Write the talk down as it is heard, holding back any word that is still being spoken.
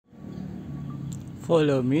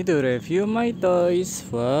Follow me to review my toys.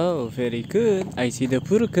 Wow, very good. I see the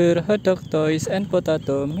burger, hot dog toys, and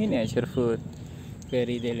potato miniature food.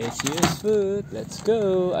 Very delicious food. Let's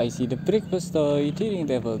go. I see the breakfast toy, dining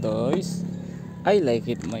table toys. I like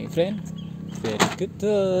it, my friend. Very good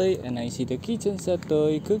toy. And I see the kitchen set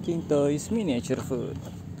toy, cooking toys, miniature food.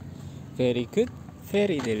 Very good.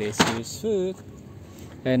 Very delicious food.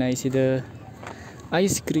 And I see the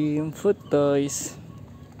ice cream, food toys.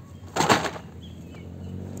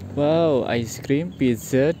 Wow, ice cream,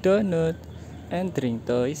 pizza, donut, and drink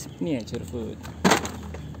toys, miniature food.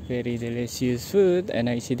 Very delicious food. And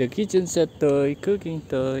I see the kitchen set toy, cooking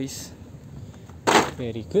toys.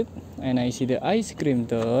 Very good. And I see the ice cream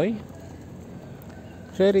toy.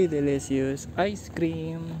 Very delicious ice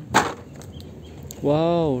cream.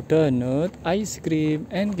 Wow, donut, ice cream,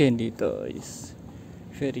 and candy toys.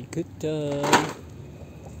 Very good toy.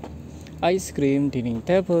 Ice cream, dining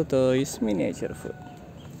table toys, miniature food.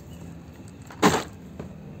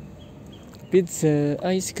 Pizza,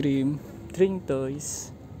 ice cream, drink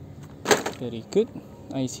toys. Very good.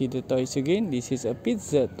 I see the toys again. This is a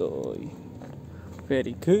pizza toy.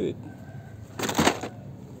 Very good.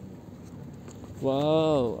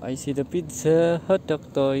 Wow, I see the pizza, hot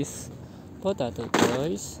dog toys, potato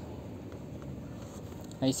toys.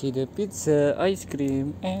 I see the pizza, ice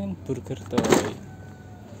cream, and burger toy.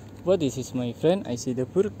 What this is, my friend? I see the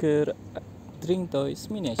burger, drink toys,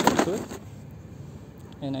 miniature food.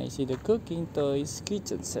 And I see the cooking toys,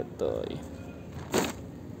 kitchen set toy.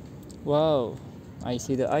 Wow, I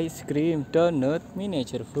see the ice cream, donut,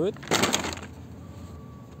 miniature food.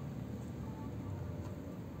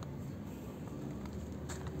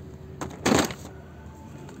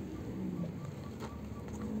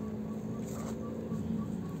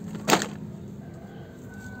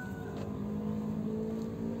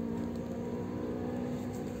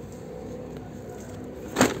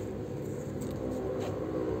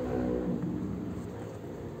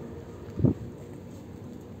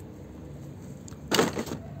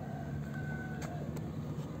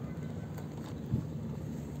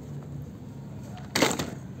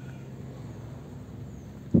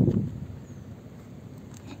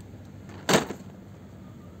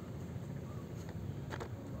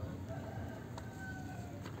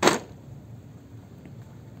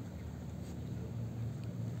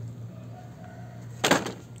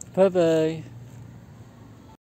 Bye bye.